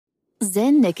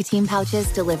Zyn nicotine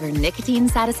pouches deliver nicotine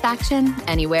satisfaction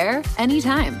anywhere,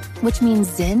 anytime, which means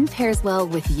Zyn pairs well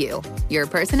with you, your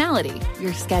personality,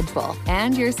 your schedule,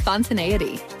 and your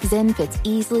spontaneity. Zyn fits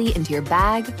easily into your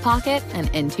bag, pocket, and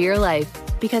into your life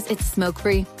because it's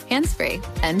smoke-free, hands-free,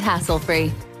 and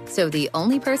hassle-free. So the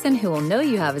only person who will know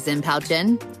you have a Zyn pouch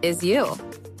in is you.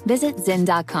 Visit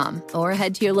Zyn.com or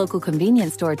head to your local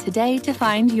convenience store today to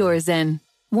find your Zyn.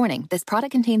 Warning, this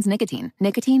product contains nicotine.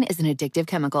 Nicotine is an addictive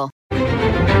chemical.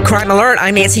 Crime Alert,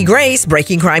 I'm Nancy Grace.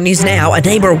 Breaking crime news now. A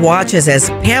neighbor watches as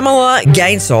Pamela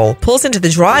Gainsel pulls into the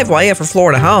driveway of her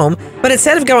Florida home, but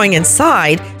instead of going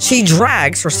inside, she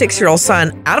drags her 6-year-old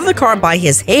son out of the car by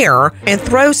his hair and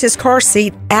throws his car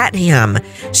seat at him.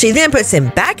 She then puts him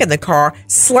back in the car,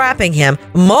 slapping him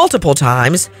multiple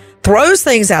times, throws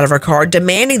things out of her car,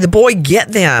 demanding the boy get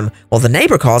them. Well, the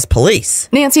neighbor calls police.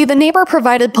 Nancy, the neighbor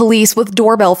provided police with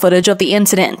doorbell footage of the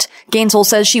incident. Gainsel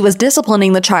says she was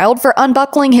disciplining the child for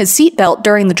unbuckling his seatbelt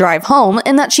during the drive home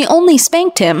and that she only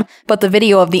spanked him, but the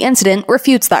video of the incident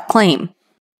refutes that claim.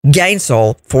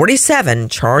 Gainsel, 47,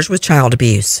 charged with child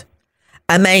abuse.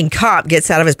 A Maine cop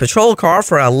gets out of his patrol car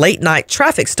for a late-night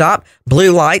traffic stop,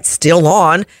 blue lights still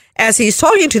on. As he's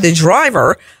talking to the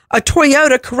driver, a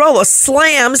Toyota Corolla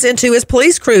slams into his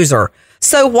police cruiser.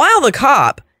 So while the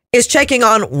cop is checking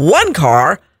on one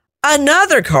car,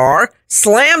 another car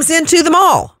slams into them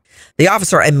all. The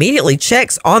officer immediately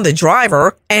checks on the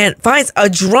driver and finds a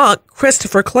drunk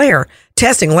Christopher Clare.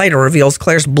 Testing later reveals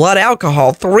Clare's blood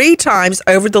alcohol 3 times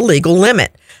over the legal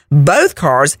limit. Both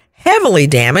cars heavily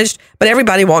damaged, but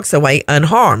everybody walks away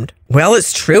unharmed. Well,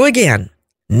 it's true again.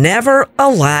 Never a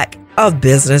lack of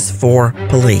business for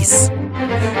police.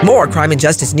 More crime and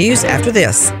justice news after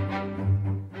this.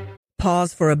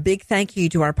 Pause for a big thank you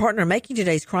to our partner making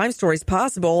today's crime stories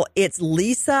possible. It's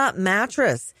Leesa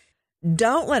Mattress.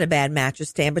 Don't let a bad mattress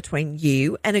stand between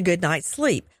you and a good night's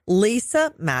sleep.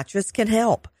 Leesa Mattress can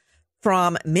help.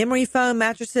 From memory foam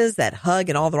mattresses that hug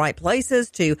in all the right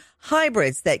places to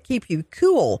hybrids that keep you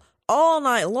cool all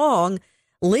night long,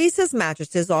 Leesa's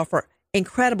mattresses offer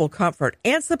incredible comfort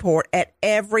and support at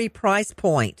every price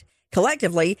point.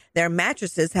 Collectively, their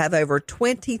mattresses have over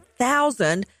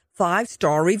 20,000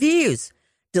 5-star reviews.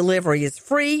 Delivery is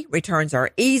free, returns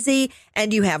are easy,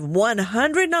 and you have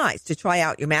 100 nights to try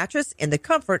out your mattress in the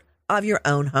comfort of your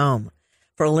own home.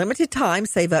 For a limited time,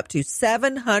 save up to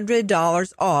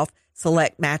 $700 off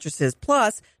select mattresses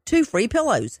plus 2 free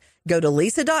pillows. Go to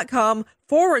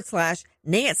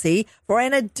Leesa.com/Nancy for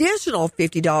an additional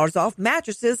 $50 off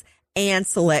mattresses and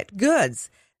select goods.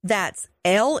 That's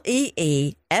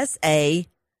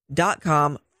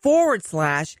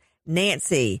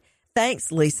LEESA.com/Nancy. Thanks,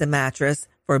 Leesa Mattress,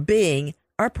 for being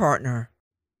our partner.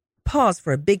 Pause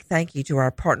for a big thank you to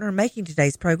our partner making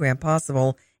today's program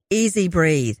possible, Easy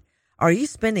Breathe. Are you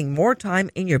spending more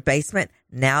time in your basement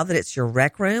now that it's your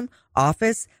rec room,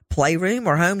 office, playroom,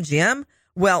 or home gym?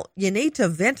 Well, you need to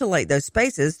ventilate those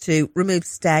spaces to remove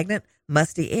stagnant,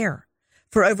 musty air.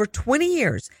 For over 20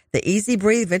 years, the Easy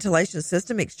Breathe ventilation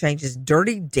system exchanges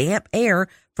dirty, damp air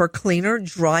for cleaner,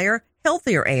 drier,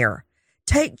 healthier air.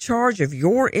 Take charge of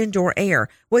your indoor air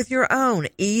with your own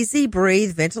Easy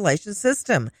Breathe ventilation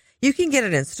system. You can get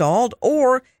it installed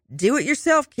or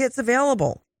do-it-yourself kits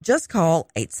available. Just call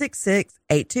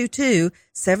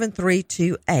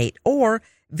 866-822-7328 or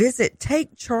visit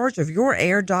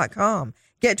TakeChargeOfYourAir.com.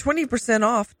 Get 20%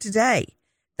 off today.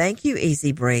 Thank you,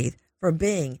 Easy Breathe, for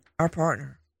being our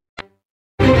partner.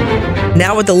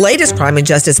 Now with the latest crime and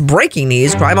justice breaking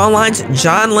news, Crime Online's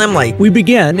John Lemley. We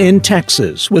begin in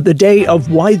Texas with a day of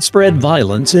widespread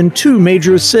violence in 2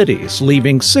 major cities,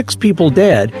 leaving 6 people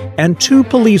dead and 2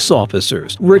 police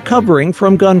officers recovering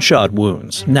from gunshot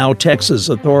wounds. Now Texas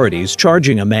authorities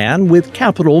charging a man with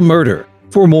capital murder.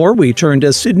 For more, we turn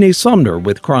to Sydney Sumner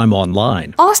with Crime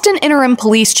Online. Austin Interim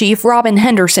Police Chief Robin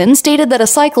Henderson stated that a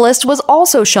cyclist was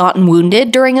also shot and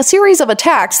wounded during a series of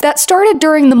attacks that started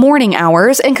during the morning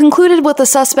hours and concluded with the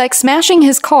suspect smashing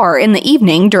his car in the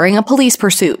evening during a police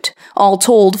pursuit. All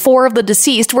told, 4 of the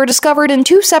deceased were discovered in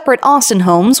 2 separate Austin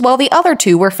homes, while the other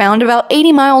 2 were found about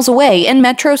 80 miles away in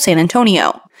Metro San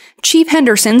Antonio. Chief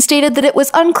Henderson stated that it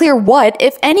was unclear what,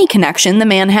 if any, connection the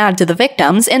man had to the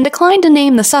victims and declined to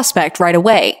name the suspect right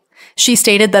away. She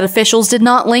stated that officials did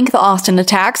not link the Austin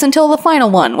attacks until the final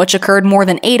one, which occurred more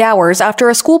than 8 hours after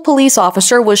a school police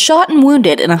officer was shot and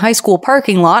wounded in a high school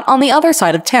parking lot on the other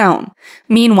side of town.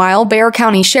 Meanwhile, Bexar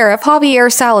County Sheriff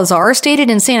Javier Salazar stated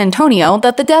in San Antonio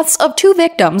that the deaths of 2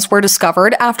 victims were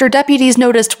discovered after deputies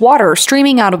noticed water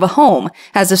streaming out of a home,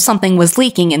 as if something was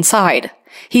leaking inside.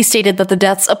 He stated that the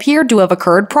deaths appeared to have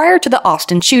occurred prior to the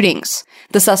Austin shootings.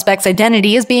 The suspect's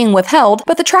identity is being withheld,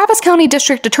 but the Travis County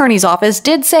District Attorney's Office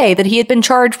did say that he had been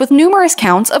charged with numerous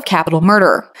counts of capital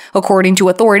murder. According to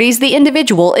authorities, the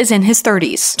individual is in his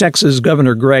 30s. Texas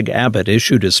Governor Greg Abbott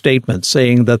issued a statement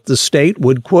saying that the state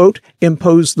would, quote,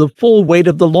 impose the full weight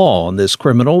of the law on this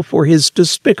criminal for his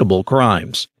despicable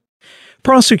crimes.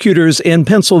 Prosecutors in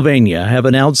Pennsylvania have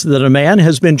announced that a man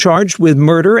has been charged with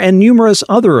murder and numerous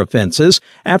other offenses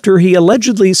after he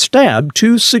allegedly stabbed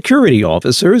two security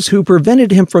officers who prevented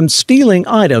him from stealing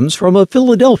items from a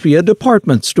Philadelphia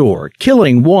department store,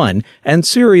 killing one and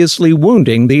seriously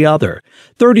wounding the other.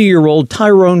 30-year-old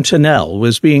Tyrone Tennell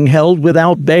was being held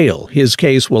without bail. His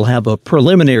case will have a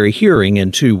preliminary hearing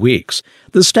in 2 weeks.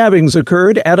 The stabbings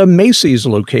occurred at a Macy's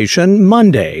location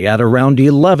Monday at around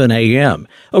 11 a.m.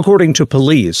 According to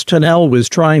police, Tennell was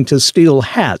trying to steal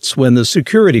hats when the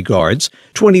security guards,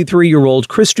 23-year-old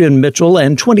Christian Mitchell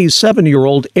and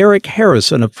 27-year-old Eric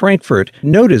Harrison of Frankfort,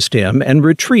 noticed him and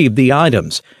retrieved the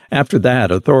items. After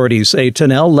that, authorities say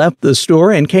Tennell left the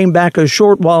store and came back a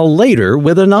short while later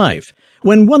with a knife.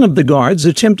 When one of the guards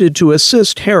attempted to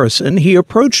assist Harrison, he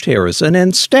approached Harrison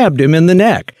and stabbed him in the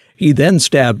neck. He then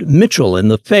stabbed Mitchell in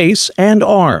the face and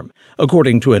arm.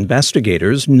 According to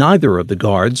investigators, neither of the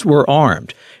guards were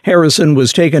armed. Harrison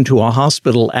was taken to a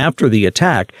hospital after the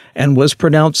attack and was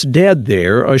pronounced dead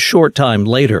there a short time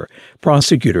later.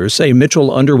 Prosecutors say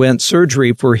Mitchell underwent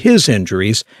surgery for his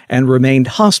injuries and remained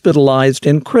hospitalized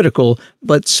in critical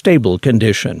but stable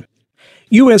condition.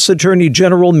 U.S. Attorney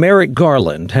General Merrick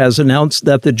Garland has announced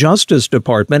that the Justice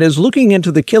Department is looking into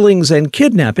the killings and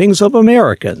kidnappings of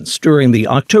Americans during the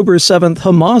October 7th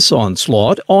Hamas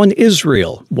onslaught on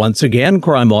Israel. Once again,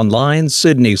 Crime Online's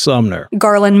Sydney Sumner.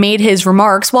 Garland made his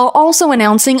remarks while also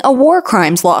announcing a war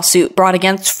crimes lawsuit brought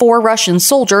against 4 Russian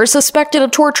soldiers suspected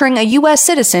of torturing a U.S.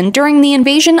 citizen during the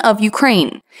invasion of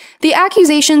Ukraine. The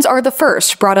accusations are the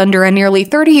first brought under a nearly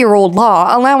 30-year-old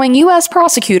law allowing U.S.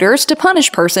 prosecutors to punish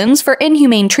persons for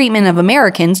inhumane treatment of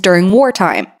Americans during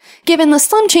wartime. Given the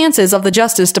slim chances of the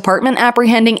Justice Department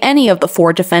apprehending any of the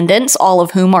 4 defendants, all of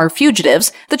whom are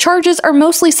fugitives, the charges are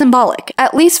mostly symbolic,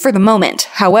 at least for the moment.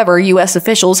 However, U.S.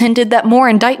 officials hinted that more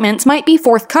indictments might be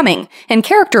forthcoming and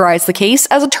characterized the case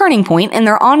as a turning point in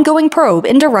their ongoing probe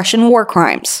into Russian war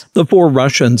crimes. The 4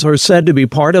 Russians are said to be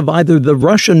part of either the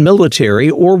Russian military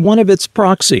or one of its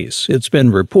proxies. It's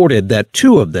been reported that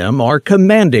 2 of them are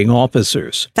commanding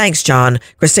officers. Thanks, John.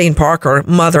 Christine Parker,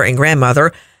 mother and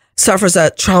grandmother, suffers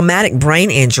a traumatic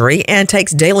brain injury and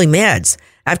takes daily meds.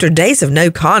 After days of no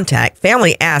contact,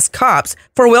 family asks cops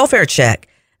for a welfare check.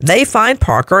 They find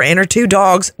Parker and her 2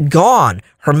 dogs gone,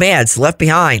 her meds left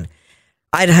behind.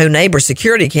 Idaho neighbor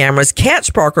security cameras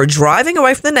catch Parker driving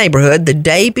away from the neighborhood the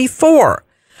day before.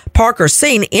 Parker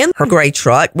seen in her gray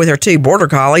truck with her 2 border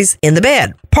collies in the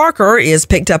bed. Parker is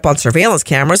picked up on surveillance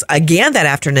cameras again that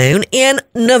afternoon in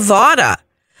Nevada.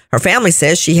 Her family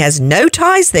says she has no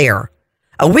ties there.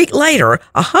 A week later,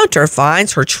 a hunter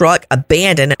finds her truck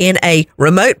abandoned in a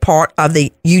remote part of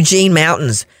the Eugene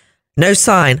Mountains. No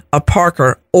sign of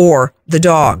Parker or the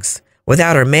dogs.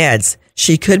 Without her meds,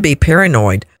 she could be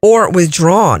paranoid or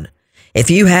withdrawn.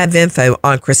 If you have info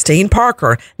on Christine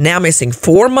Parker, now missing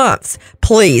 4 months,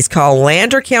 please call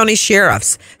Lander County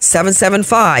Sheriff's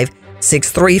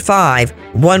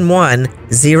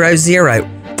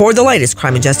 775-635-1100. For the latest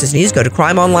crime and justice news, go to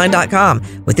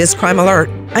crimeonline.com. With this crime alert,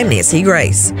 I'm Nancy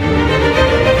Grace.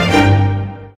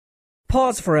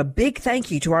 Pause for a big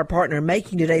thank you to our partner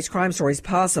making today's crime stories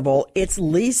possible. It's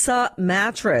Leesa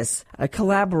Mattress, a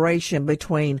collaboration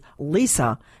between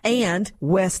Leesa and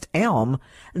West Elm.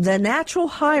 The natural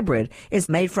hybrid is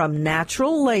made from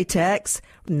natural latex,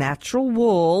 natural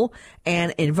wool,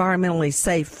 and environmentally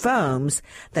safe foams.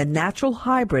 The natural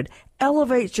hybrid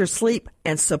elevates your sleep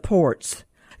and supports.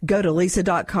 Go to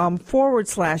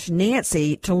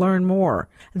leesa.com/Nancy to learn more.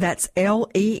 That's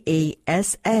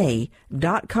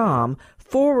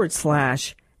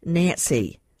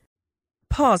LEESA.com/Nancy.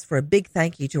 Pause for a big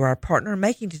thank you to our partner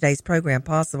making today's program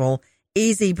possible,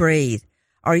 Easy Breathe.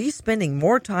 Are you spending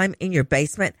more time in your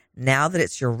basement now that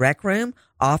it's your rec room,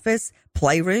 office,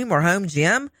 playroom, or home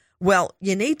gym? Well,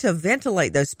 you need to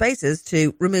ventilate those spaces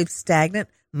to remove stagnant,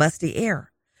 musty air.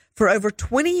 For over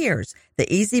 20 years,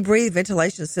 the Easy Breathe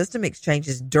ventilation system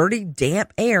exchanges dirty,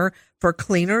 damp air for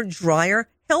cleaner, drier,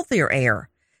 healthier air.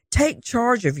 Take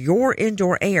charge of your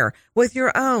indoor air with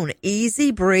your own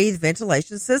Easy Breathe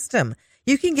ventilation system.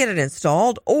 You can get it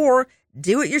installed or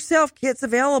do-it-yourself kits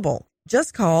available.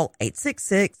 Just call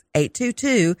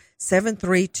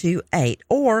 866-822-7328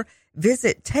 or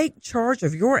visit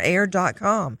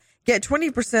TakeChargeOfYourAir.com. Get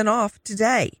 20% off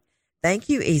today. Thank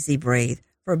you, Easy Breathe,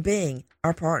 for being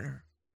our partner.